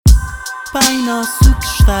Pai Nosso que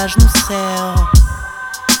estás no céu,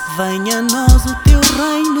 venha a nós o teu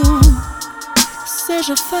reino,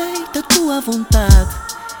 seja feita a tua vontade,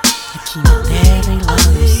 aqui na terra e lá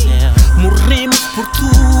no céu. Morremos por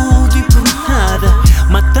tudo e por nada,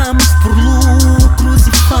 matamos por lucros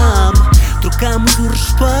e fama, trocamos o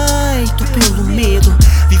respeito pelo medo,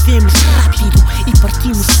 vivemos rápido e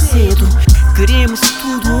partimos cedo. Queremos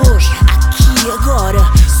tudo hoje, aqui e agora,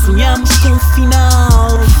 sonhamos com um final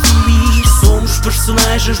feliz. Somos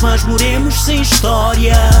personagens, mas morremos sem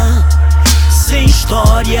história, sem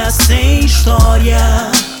história, sem história.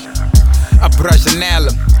 Abro a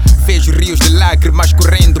janela, vejo rios de lágrimas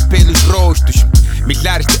correndo pelos rostos,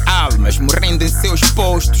 milhares de almas morrendo em seus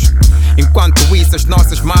postos. Enquanto isso, as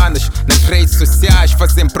nossas manas nas redes sociais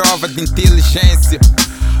fazem prova de inteligência,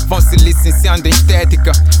 vão se licenciando em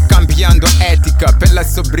estética, cambiando a ética pela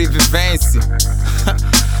sobrevivência.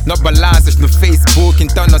 Não balanças no Facebook,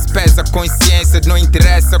 então não se pesa consciência. Não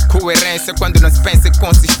interessa coerência quando não se pensa em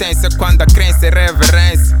consistência, quando a crença é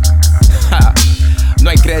reverência. Não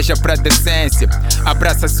há igreja pra decência,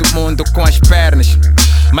 abraça-se o mundo com as pernas,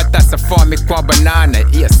 mata-se a fome com a banana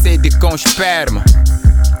e a sede com o esperma.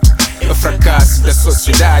 O fracasso da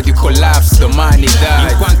sociedade e o colapso da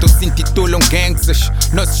humanidade. Enquanto se intitulam gangsters,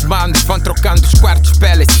 nossos manos vão trocando os quartos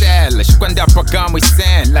pelas celas. Quando apagamos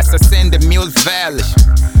 100, lá se acendem 1000 velas.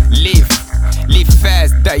 Live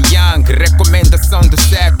fast da young, recomendação do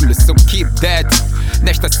século, so keep that.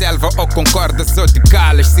 Nesta selva ou concordas ou te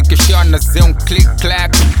calas, se questionas é um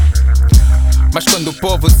click-clack. Mas quando o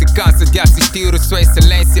povo se cansa de assistir a sua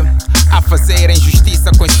excelência a fazer a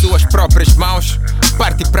injustiça com as suas próprias mãos,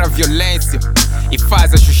 parte para a violência e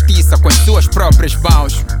faz a justiça com as suas próprias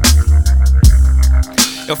mãos.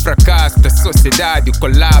 É o fracasso da sociedade, o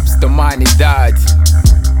colapso da humanidade.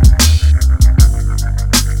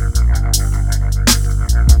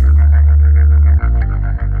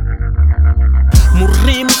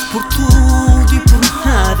 Morremos por tudo e por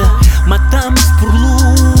nada, matamos por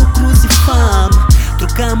lucros e fama,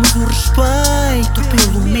 trocamos o respeito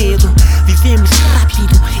pelo medo, vivemos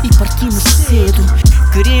rápido e partimos cedo.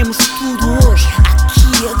 Queremos tudo hoje,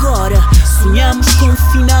 aqui e agora, sonhamos com um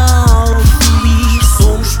final feliz.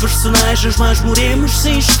 Somos personagens, mas morremos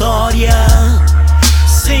sem história,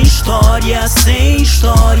 sem história, sem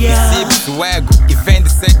história. Exibe-se o ego e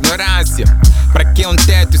vende-se a ignorância. Para que um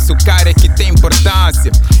teto se o cara é que tem importância?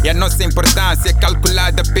 E a nossa importância é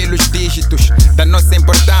calculada pelos dígitos da nossa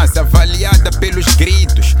importância, avaliada pelos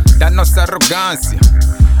gritos da nossa arrogância.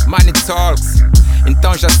 Money talks,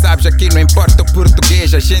 então já sabes, aqui não importa o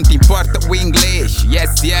português, a gente importa o inglês.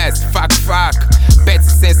 Yes, fuck,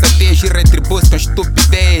 pede-se sensatez e retribui-se com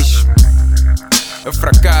estupidez. É o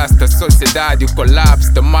fracasso da sociedade, o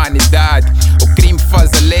colapso da humanidade. O crime faz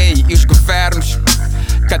a lei e os governos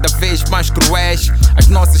cada vez mais cruéis. As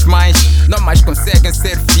nossas mães não mais conseguem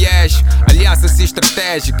ser fiéis. Alianças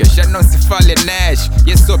estratégicas, já não se fala anéis,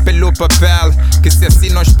 e é só pelo papel que se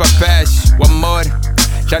assinam os papéis. O amor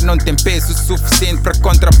já não tem peso suficiente para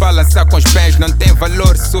contrabalançar com os bens, não tem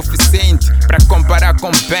valor suficiente para comparar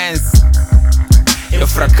com bens. É o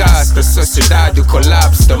fracasso da sociedade, o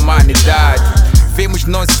colapso da humanidade. Vemos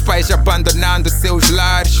nossos pais abandonando seus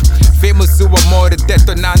lares, vemos o amor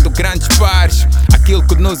detonando grandes pares. Aquilo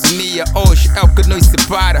que nos unia hoje é o que nos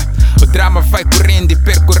separa. O drama vai correndo e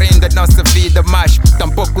percorrendo a nossa vida, mas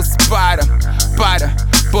tampouco se para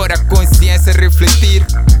pôr a consciência a refletir.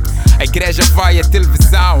 A igreja vai à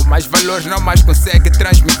televisão, mas valores não mais consegue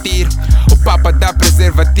transmitir. O Papa dá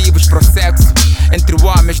preservativos para o sexo entre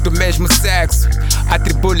homens do mesmo sexo.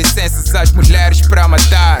 Atribui licenças às mulheres para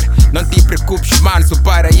matar. Não te preocupes, manos, o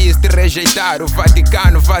paraíso te rejeitar, o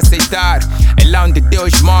Vaticano vai aceitar. É lá onde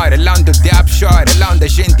Deus mora, é lá onde o diabo chora, é lá onde a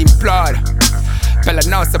gente implora pela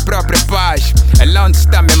nossa própria paz. É lá onde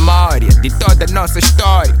está a memória de toda a nossa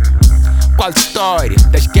história. Qual história?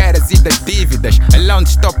 Das guerras e das dívidas. É lá onde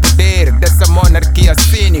está o poder dessa monarquia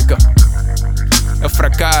cínica. É o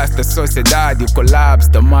fracasso da sociedade, o colapso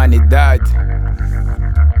da humanidade.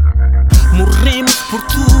 Morremos por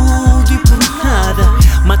tudo e por nada,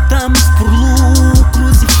 matamos por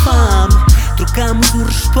lucros e fama, trocamos o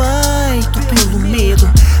respeito pelo medo,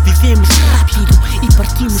 vivemos rápido e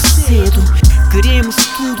partimos cedo. Queremos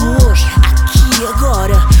tudo hoje, aqui e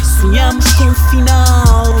agora, sonhamos com um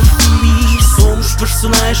final feliz. Somos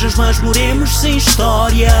personagens, mas morremos sem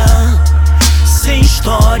história, sem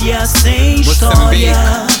história, sem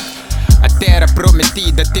história. A terra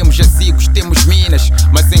prometida, temos jazigos, temos minas,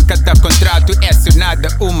 mas em cada contrato é acionada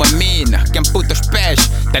uma mina que amputa os pés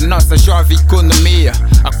da nossa jovem economia.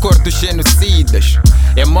 A cor dos genocidas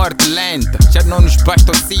é morte lenta, já não nos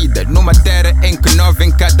basta o SIDA, numa terra em que 9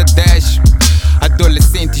 em cada 10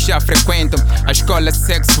 higiene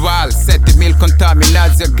sexual, 7.000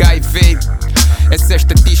 contaminados de HIV. Essa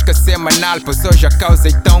estatística semanal, pois hoje a causa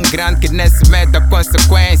é tão grande que nem se mede a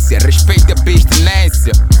consequência. Respeito e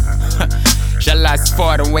abstinência. Já lá se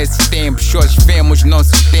foram esses tempos, hoje vemos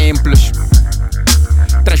nossos templos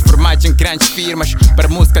transformados em grandes firmas. Para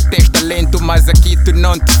música tens talento, mas aqui tu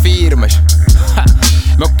não te firmas.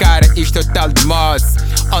 Meu cara, isto é o tal de Moz,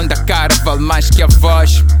 onde a cara vale mais que a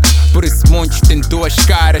voz. Por isso muitos têm duas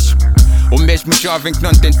caras. O mesmo jovem que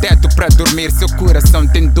não tem teto para dormir, seu coração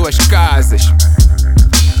tem duas casas.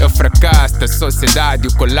 É o fracasso da sociedade,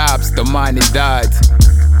 o colapso da humanidade.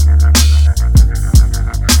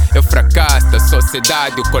 É o fracasso da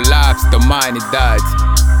sociedade, o colapso da humanidade.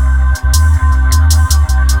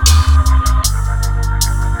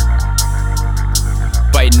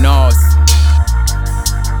 Pai Nosso,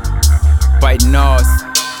 Pai Nosso,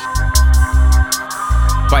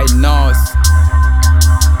 Pai Nosso,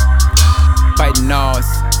 Pai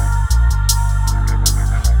Nosso,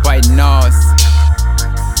 Pai Nosso,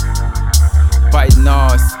 Pai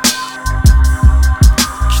Nosso.